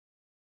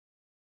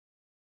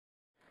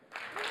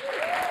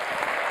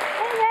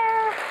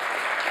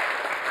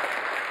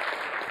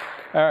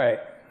All right.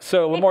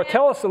 So, Limor,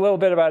 tell us a little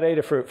bit about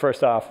Adafruit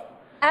first off.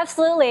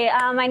 Absolutely.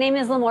 My name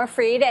is Limor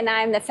Fried, and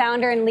I'm the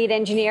founder and lead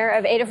engineer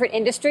of Adafruit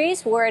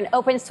Industries. We're an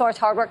open source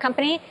hardware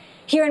company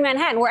here in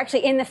Manhattan. We're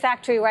actually in the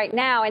factory right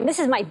now, and this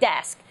is my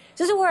desk.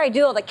 So this is where I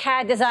do all the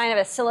CAD design of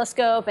an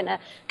oscilloscope and a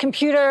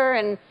computer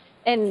and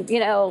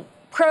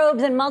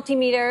probes and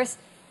multimeters.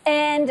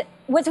 And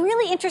what's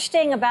really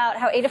interesting about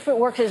how Adafruit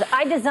works is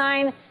I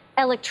design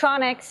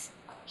electronics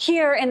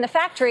here in the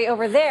factory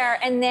over there,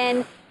 and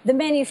then the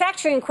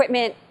manufacturing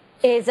equipment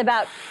is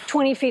about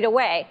 20 feet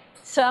away.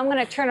 So I'm going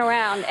to turn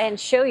around and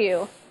show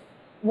you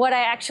what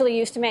I actually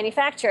use to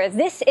manufacture.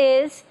 This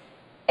is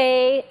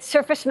a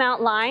surface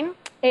mount line.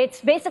 It's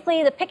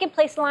basically the pick and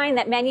place line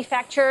that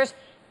manufactures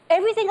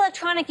everything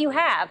electronic you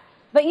have.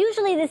 But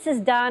usually this is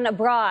done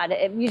abroad,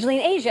 usually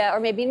in Asia or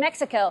maybe in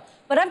Mexico.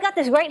 But I've got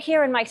this right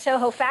here in my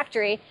SOHO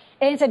factory,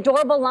 and it's a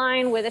durable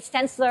line with a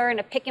stenciler and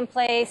a pick and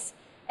place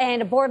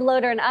and a board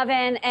loader and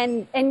oven.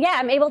 And yeah,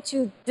 I'm able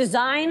to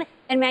design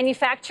and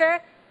manufacture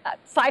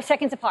 5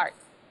 seconds apart.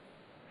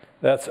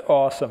 That's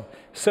awesome.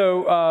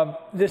 So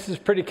this is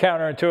pretty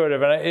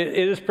counterintuitive, and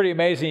it is pretty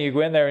amazing. You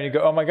go in there and you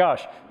go, oh my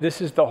gosh, this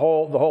is the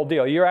whole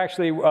deal. You're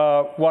actually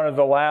one of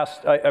the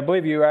last, I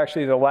believe you were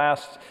actually the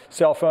last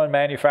cell phone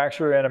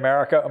manufacturer in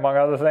America, among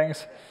other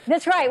things.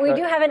 That's right. We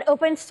do have an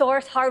open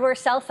source hardware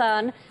cell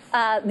phone,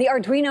 the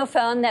Arduino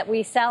phone that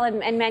we sell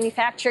and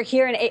manufacture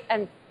here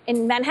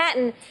in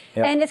Manhattan,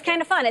 yep. And it's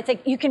kind of fun. It's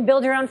like you can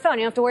build your own phone. You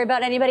don't have to worry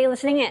about anybody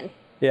listening in.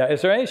 Yeah,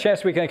 is there any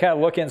chance we can kind of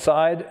look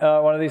inside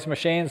one of these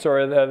machines, or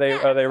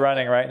are they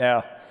running right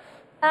now?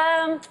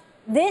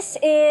 This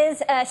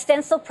is a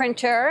stencil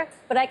printer,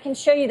 but I can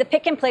show you the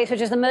pick and place,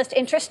 which is the most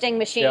interesting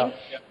machine. Yeah.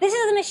 This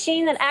is the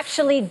machine that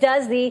actually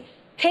does the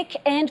pick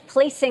and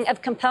placing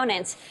of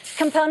components.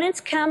 Components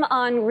come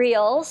on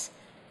reels,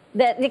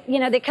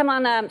 they come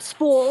on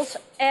spools,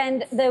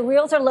 and the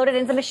reels are loaded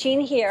into the machine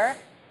here.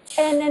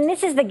 And then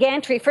this is the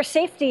gantry. For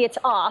safety, it's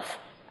off.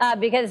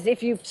 Because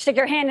if you stick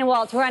your hand in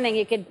while it's running,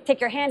 you could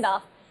take your hand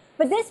off.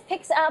 But this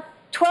picks up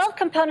 12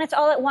 components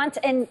all at once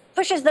and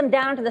pushes them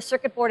down to the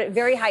circuit board at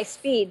very high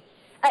speed.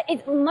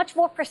 It's much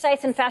more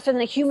precise and faster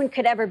than a human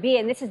could ever be.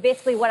 And this is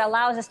basically what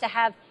allows us to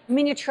have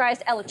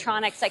miniaturized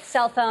electronics like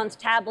cell phones,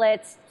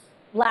 tablets,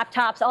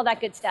 laptops, all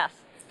that good stuff.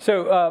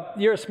 So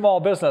you're a small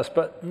business,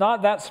 but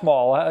not that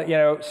small.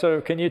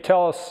 So can you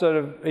tell us sort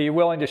of, are you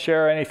willing to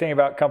share anything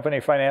about company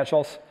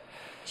financials?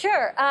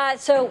 Sure.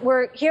 So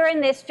we're here in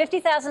this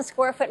 50,000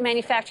 square foot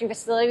manufacturing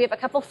facility. We have a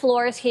couple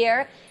floors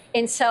here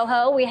in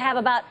SOHO. We have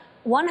about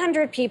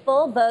 100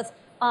 people, both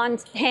on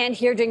hand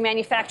here doing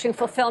manufacturing,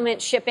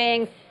 fulfillment,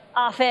 shipping,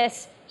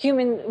 office,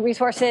 human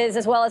resources,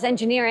 as well as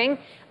engineering.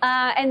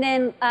 And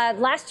then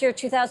last year,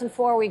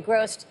 2004, we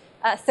grossed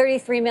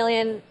 33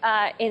 million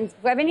in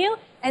revenue.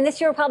 And this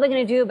year, we're probably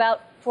going to do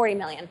about 40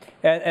 million.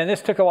 And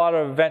this took a lot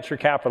of venture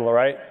capital,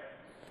 right?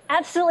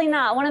 Absolutely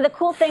not. One of the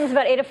cool things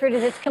about Adafruit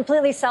is it's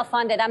completely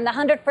self-funded. I'm the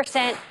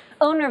 100%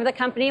 owner of the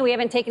company. We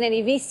haven't taken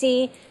any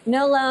VC,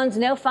 no loans,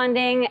 no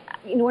funding.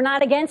 We're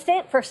not against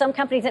it. For some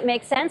companies, it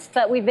makes sense,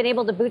 but we've been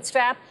able to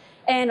bootstrap,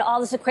 and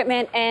all this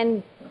equipment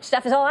and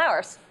stuff is all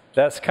ours.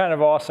 That's kind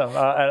of awesome. And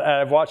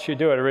I've watched you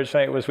do it.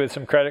 Originally, it was with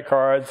some credit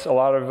cards, a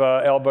lot of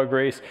elbow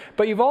grease.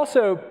 But you've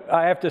also,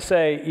 I have to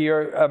say,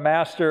 you're a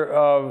master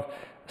of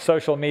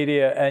social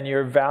media, and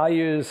your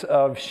values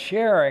of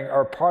sharing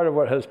are part of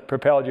what has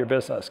propelled your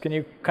business. Can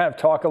you kind of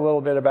talk a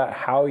little bit about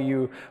how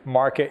you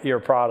market your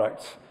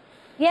products?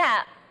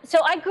 Yeah, so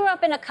I grew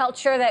up in a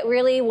culture that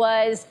really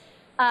was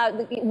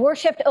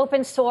worshipped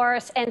open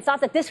source and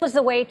thought that this was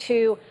the way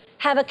to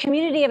have a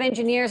community of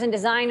engineers and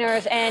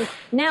designers and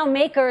now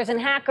makers and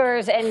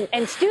hackers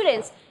and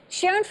students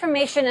share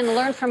information and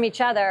learn from each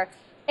other.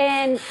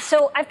 And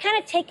so I've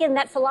kind of taken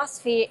that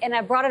philosophy and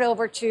I've brought it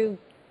over to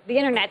the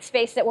internet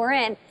space that we're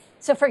in.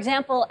 So for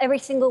example, every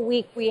single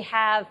week we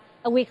have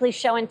a weekly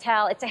show and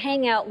tell. It's a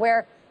hangout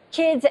where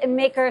kids and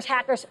makers,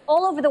 hackers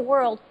all over the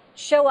world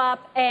show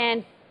up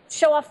and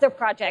show off their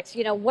projects.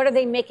 What are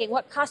they making?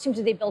 What costumes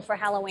do they build for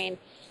Halloween?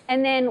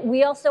 And then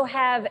we also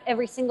have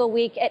every single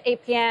week at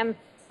 8 p.m.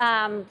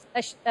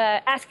 Ask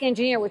an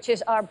Engineer, which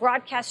is our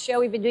broadcast show.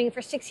 We've been doing it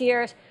for 6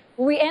 years.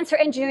 Where we answer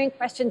engineering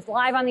questions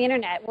live on the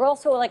internet. We're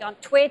also like on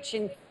Twitch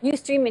and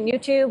Ustream and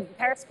YouTube,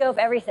 Periscope,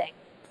 everything.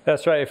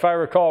 That's right. If I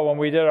recall, when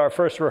we did our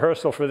first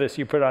rehearsal for this,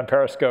 you put on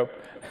Periscope.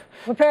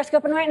 We're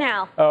Periscoping right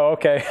now. Oh,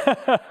 okay.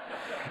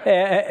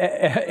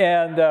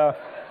 and the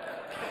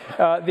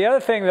other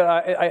thing that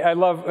I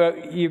love,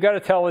 you've got to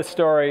tell this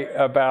story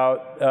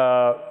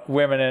about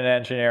women in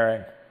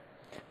engineering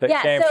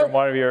that came from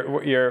one of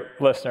your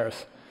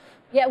listeners.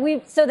 Yeah,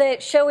 so the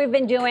show we've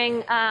been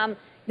doing,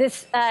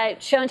 this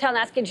show and tell and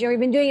ask engineer, we've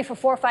been doing it for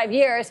 4 or 5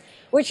 years,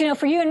 which,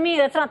 for you and me,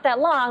 that's not that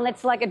long.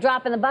 That's like a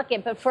drop in the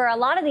bucket. But for a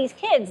lot of these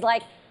kids,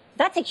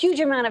 that's a huge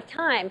amount of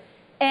time.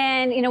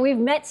 And, we've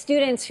met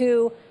students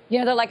who,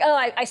 they're like, oh,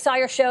 I saw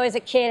your show as a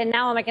kid, and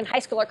now I'm in high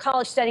school or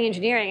college studying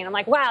engineering. And I'm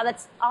like, wow,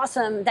 that's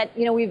awesome that,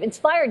 we've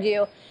inspired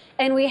you.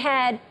 And we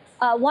had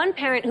one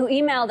parent who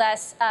emailed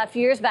us a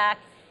few years back,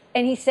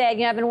 And he said,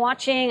 I've been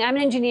watching, I'm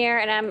an engineer,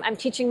 and I'm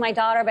teaching my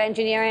daughter about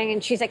engineering,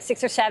 and she's like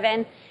 6 or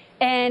 7.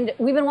 And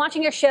we've been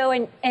watching your show,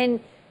 and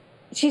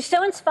she's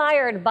so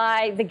inspired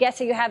by the guests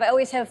that you have. I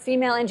always have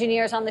female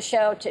engineers on the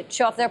show to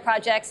show off their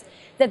projects,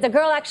 that the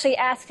girl actually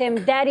asked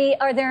him, Daddy,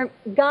 are there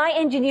guy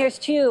engineers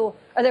too?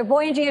 Are there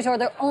boy engineers, or are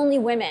there only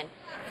women?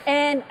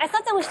 And I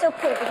thought that was so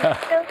cool, because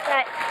it shows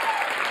that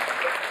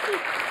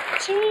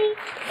change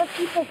what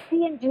people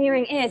see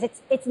engineering is.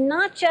 It's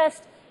not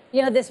just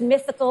this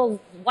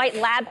mythical white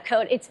lab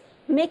coat. It's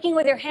making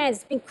with your hands.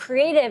 It's being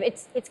creative.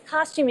 It's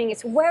costuming.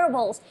 It's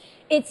wearables.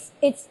 It's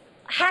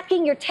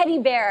hacking your teddy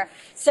bear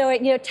so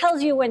it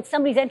tells you when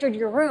somebody's entered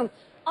your room.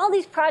 All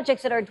these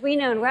projects that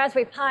Arduino and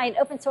Raspberry Pi and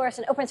open source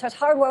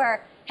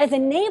hardware has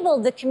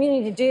enabled the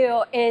community to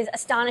do is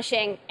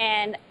astonishing.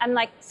 And I'm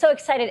so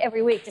excited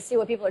every week to see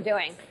what people are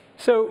doing.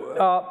 So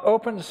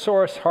open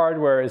source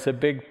hardware is a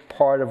big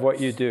part of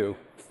what you do.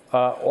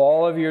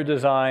 All of your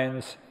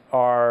designs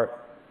are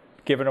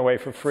given away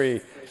for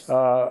free.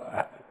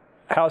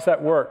 How's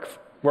that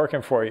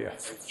working for you?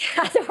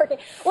 How's it working?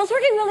 Well, it's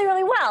working really,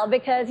 really well,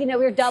 because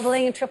we're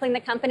doubling and tripling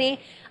the company.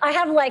 I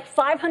have like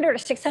 500 or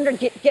 600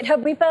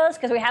 GitHub repos,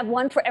 because we have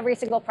one for every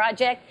single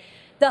project.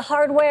 The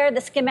hardware, the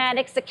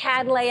schematics, the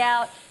CAD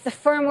layout, the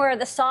firmware,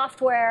 the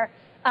software.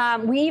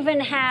 We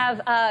even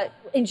have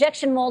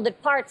injection molded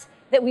parts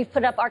that we've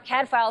put up our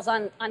CAD files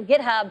on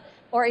GitHub,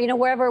 or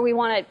wherever we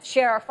want to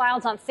share our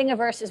files on.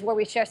 Thingiverse is where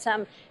we share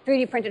some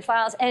 3D printed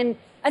files. And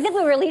I think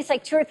we release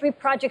like 2 or 3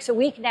 projects a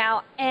week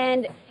now,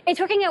 and it's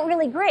working out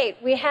really great.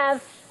 We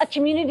have a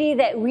community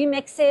that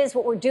remixes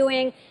what we're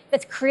doing,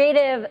 that's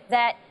creative,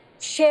 that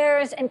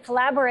shares and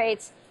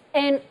collaborates.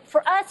 And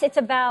for us, it's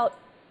about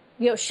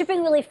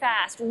shipping really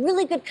fast,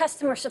 really good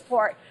customer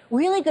support,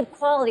 really good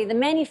quality, the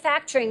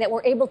manufacturing that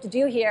we're able to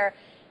do here.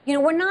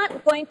 We're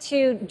not going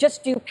to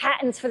just do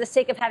patents for the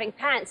sake of having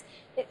patents.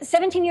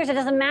 17 years, it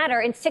doesn't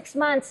matter. In 6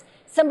 months,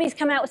 somebody's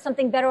come out with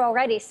something better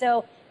already.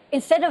 So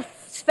instead of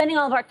spending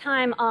all of our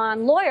time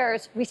on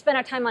lawyers, we spend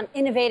our time on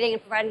innovating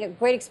and providing a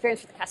great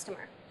experience for the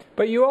customer.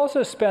 But you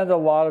also spend a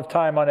lot of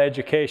time on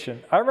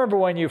education. I remember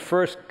when you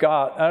first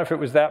got, I don't know if it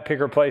was that pick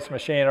or place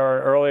machine or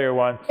an earlier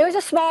one. It was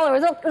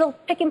a little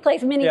pick and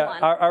place mini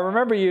one. I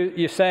remember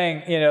you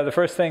saying, the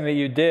first thing that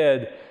you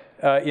did,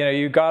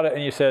 you got it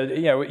and you said,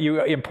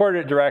 you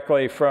imported it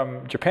directly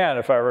from Japan,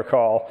 if I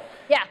recall.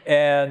 Yeah.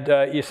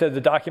 And you said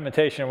the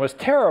documentation was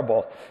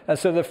terrible. And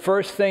so the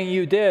first thing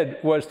you did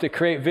was to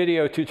create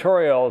video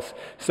tutorials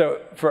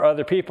for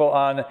other people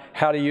on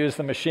how to use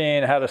the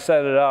machine, how to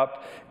set it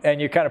up, and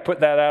you kind of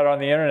put that out on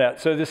the internet.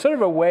 So there's sort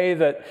of a way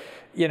that,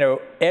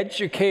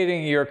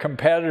 educating your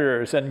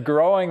competitors and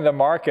growing the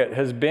market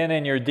has been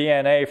in your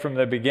DNA from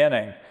the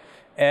beginning.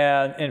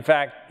 And in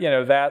fact,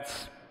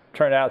 that's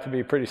turned out to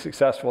be a pretty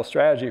successful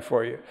strategy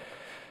for you.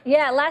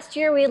 Yeah, last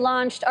year we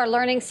launched our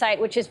learning site,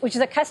 which is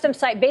a custom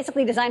site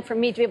basically designed for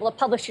me to be able to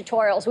publish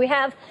tutorials. We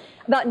have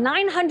about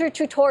 900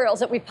 tutorials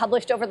that we've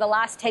published over the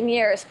last 10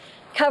 years,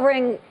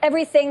 covering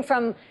everything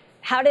from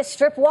how to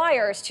strip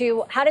wires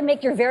to how to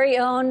make your very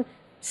own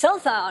cell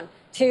phone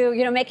to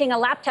making a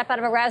laptop out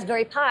of a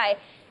Raspberry Pi.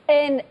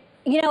 And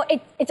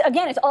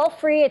it's all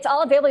free, it's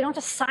all available. You don't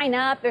have to sign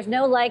up. There's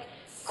no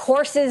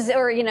courses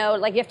or you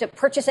have to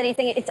purchase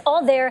anything. It's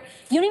all there.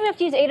 You don't even have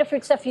to use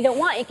Adafruit stuff you don't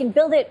want. You can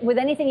build it with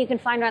anything you can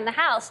find around the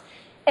house.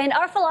 And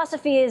our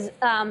philosophy is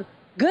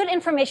good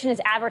information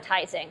is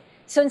advertising.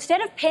 So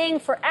instead of paying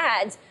for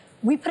ads,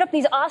 we put up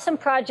these awesome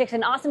projects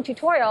and awesome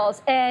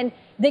tutorials, and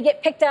they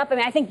get picked up. I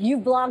mean, I think you've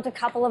blogged a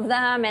couple of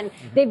them, and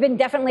they've been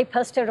definitely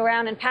posted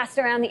around and passed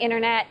around the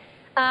internet.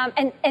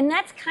 And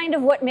that's kind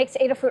of what makes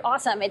Adafruit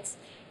awesome. It's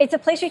a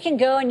place where you can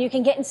go and you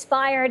can get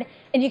inspired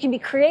and you can be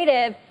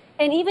creative.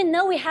 And even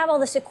though we have all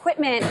this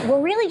equipment,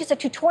 we're really just a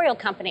tutorial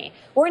company.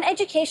 We're an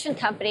education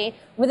company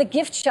with a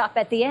gift shop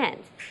at the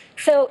end.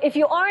 So if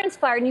you are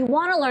inspired and you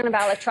want to learn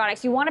about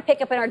electronics, you want to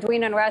pick up an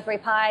Arduino and Raspberry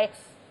Pi,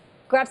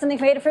 grab something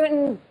from Adafruit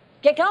and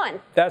get going.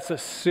 That's a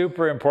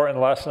super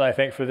important lesson, I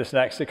think, for this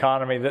next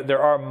economy, that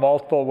there are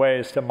multiple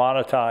ways to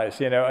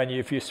monetize, and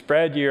if you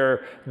spread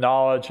your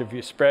knowledge, if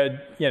you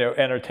spread,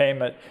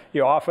 entertainment,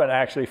 you often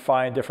actually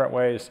find different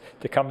ways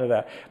to come to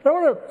that. But I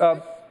want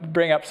to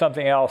bring up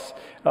something else.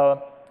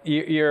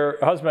 Your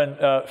husband,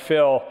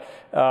 Phil,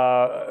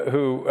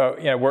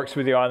 who works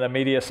with you on the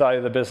media side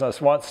of the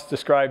business, once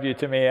described you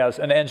to me as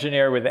an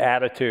engineer with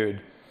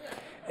attitude.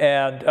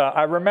 And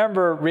I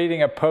remember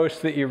reading a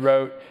post that you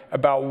wrote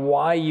about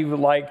why you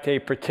liked a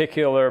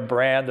particular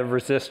brand of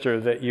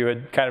resistor that you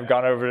had kind of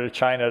gone over to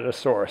China to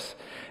source.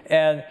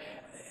 And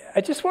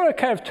I just want to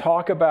kind of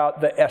talk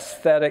about the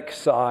aesthetic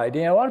side.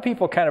 A lot of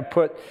people kind of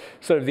put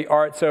sort of the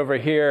arts over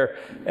here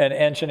and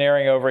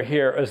engineering over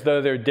here as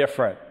though they're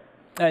different.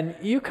 And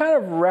you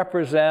kind of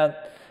represent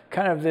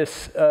kind of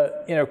this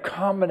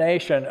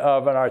combination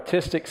of an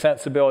artistic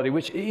sensibility,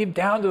 which even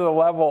down to the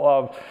level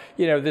of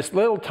this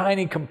little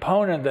tiny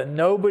component that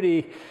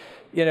nobody,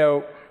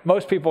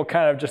 most people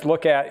kind of just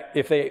look at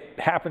if they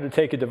happen to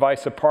take a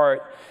device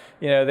apart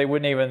they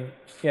wouldn't even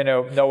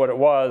know what it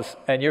was.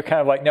 And you're kind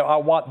of like, no, I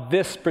want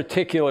this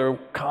particular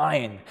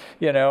kind,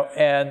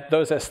 and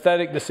those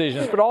aesthetic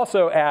decisions, but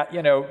also at,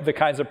 the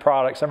kinds of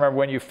products. I remember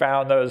when you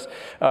found those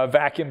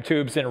vacuum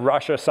tubes in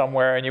Russia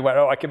somewhere, and you went,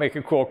 oh, I can make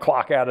a cool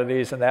clock out of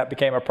these, and that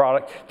became a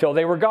product till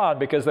they were gone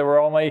because there were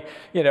only,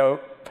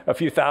 a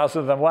few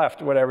thousand of them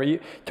left, whatever. You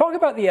talk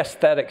about the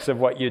aesthetics of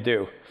what you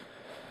do.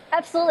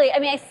 Absolutely. I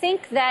mean, I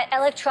think that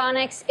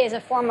electronics is a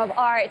form of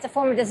art. It's a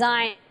form of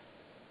design.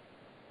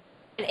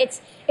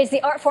 It's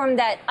the art form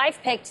that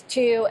I've picked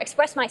to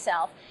express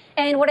myself.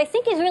 And what I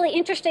think is really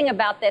interesting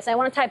about this, I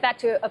want to tie it back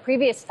to a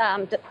previous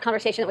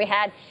conversation that we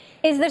had,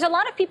 is there's a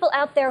lot of people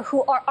out there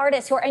who are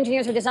artists, who are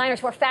engineers, or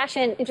designers, who are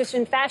interested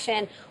in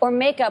fashion or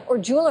makeup or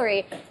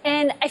jewelry.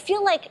 And I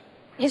feel like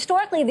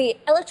historically the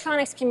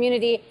electronics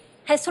community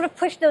has sort of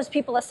pushed those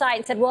people aside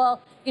and said,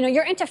 well,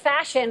 you're into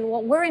fashion,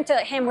 well, we're into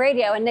ham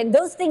radio, and then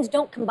those things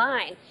don't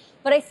combine.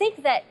 But I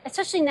think that,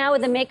 especially now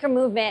with the maker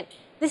movement,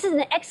 this is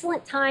an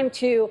excellent time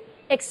to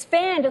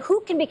expand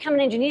who can become an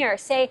engineer.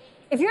 Say,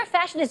 if you're a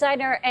fashion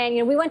designer,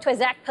 and we went to a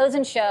Zach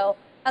Posen show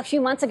a few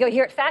months ago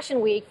here at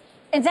Fashion Week,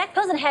 and Zach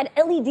Posen had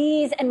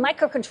LEDs and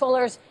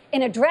microcontrollers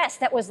in a dress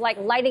that was like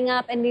lighting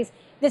up, and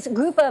this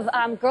group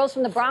of girls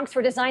from the Bronx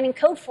were designing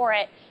code for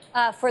it,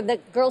 for the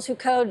Girls Who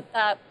Code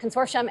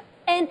consortium.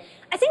 And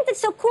I think that's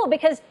so cool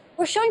because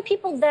we're showing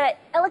people that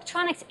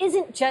electronics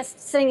isn't just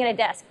sitting at a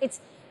desk.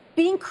 It's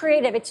being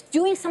creative. It's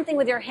doing something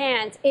with your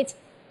hands. It's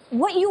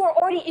what you are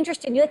already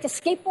interested in. You like to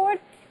skateboard?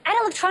 Add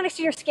electronics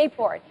to your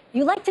skateboard.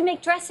 You like to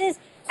make dresses?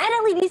 Add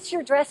LEDs to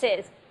your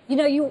dresses.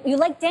 You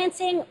like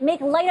dancing?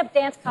 Make light-up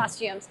dance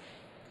costumes.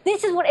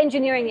 This is what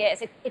engineering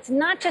is. It's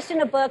not just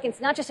in a book.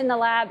 It's not just in the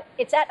lab.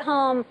 It's at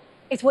home.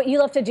 It's what you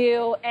love to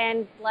do,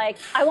 and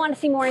I want to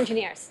see more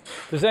engineers.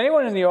 Does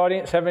anyone in the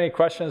audience have any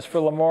questions for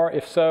Limor?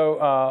 If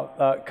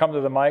so, come to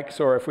the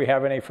mics, or if we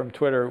have any from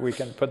Twitter, we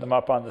can put them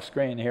up on the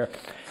screen here.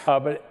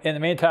 But in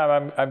the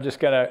meantime, I'm just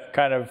going to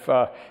kind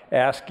of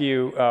ask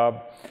you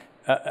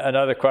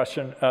another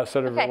question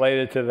sort of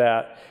related to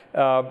that.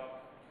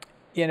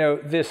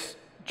 This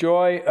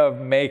joy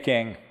of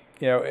making,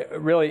 it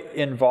really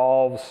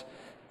involves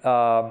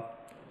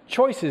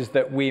choices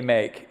that we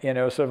make,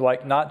 sort of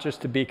like not just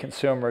to be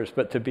consumers,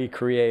 but to be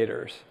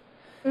creators.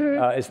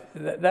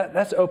 Mm-hmm.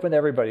 That's open to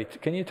everybody.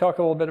 Can you talk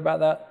a little bit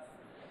about that?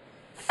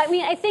 I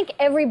mean, I think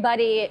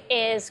everybody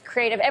is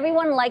creative.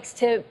 Everyone likes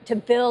to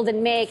build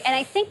and make. And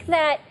I think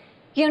that,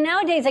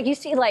 nowadays, you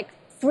see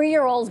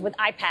 3-year-olds with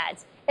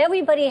iPads.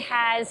 Everybody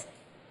has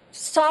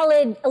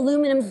solid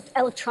aluminum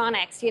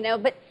electronics,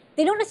 but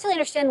they don't necessarily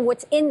understand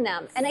what's in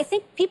them. And I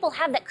think people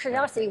have that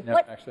curiosity. No,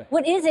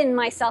 what is in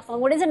my cell phone?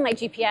 What is in my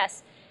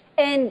GPS?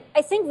 And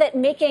I think that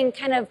making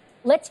kind of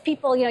lets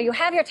people, you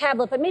have your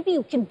tablet, but maybe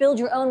you can build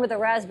your own with a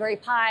Raspberry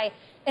Pi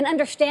and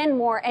understand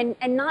more and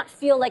not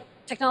feel like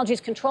technology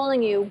is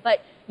controlling you,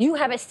 but you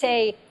have a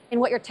say in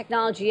what your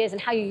technology is and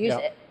how you use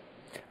it.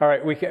 All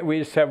right, we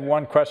just have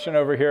one question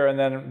over here, and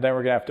then we're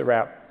going to have to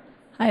wrap.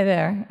 Hi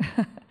there.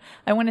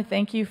 I want to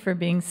thank you for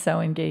being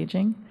so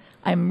engaging.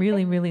 I'm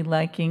really, really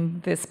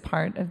liking this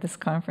part of this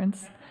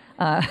conference,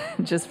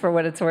 just for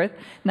what it's worth.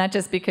 Not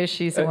just because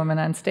she's a woman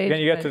on stage.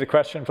 Can you get to the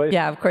question, please?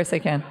 Yeah, of course I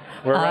can.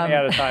 We're running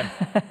out of time.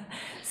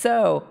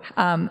 So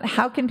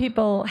how can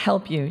people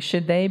help you?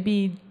 Should they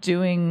be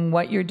doing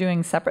what you're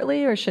doing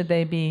separately, or should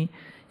they be,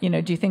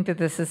 do you think that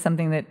this is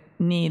something that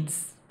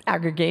needs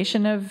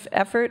aggregation of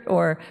effort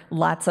or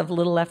lots of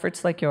little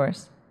efforts like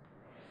yours?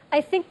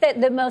 I think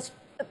that the most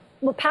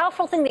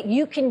powerful thing that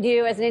you can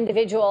do as an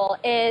individual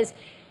is,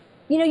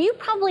 you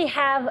probably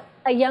have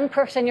a young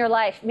person in your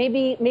life,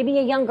 maybe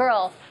a young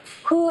girl,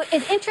 who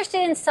is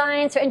interested in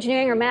science or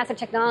engineering or math or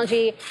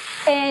technology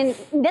and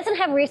doesn't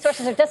have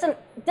resources or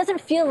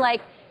doesn't feel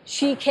like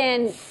she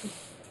can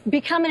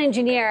become an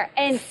engineer.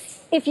 And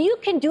if you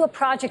can do a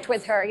project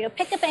with her,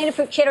 pick up an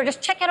Adafruit kit or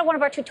just check out one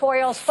of our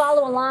tutorials,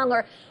 follow along,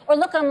 or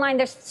look online.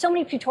 There's so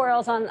many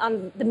tutorials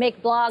on the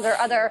Make blog or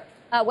other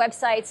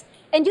websites,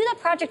 and do that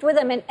project with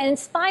them and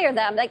inspire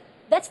them.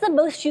 That's the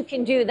most you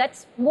can do.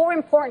 That's more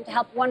important to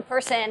help one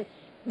person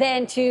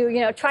than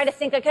to try to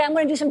think, okay, I'm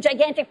going to do some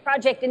gigantic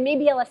project and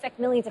maybe it'll affect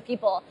millions of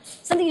people.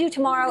 Something you do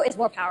tomorrow is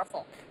more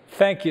powerful.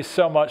 Thank you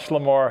so much,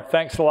 Limor.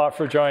 Thanks a lot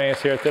for joining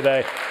us here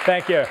today.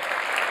 Thank you.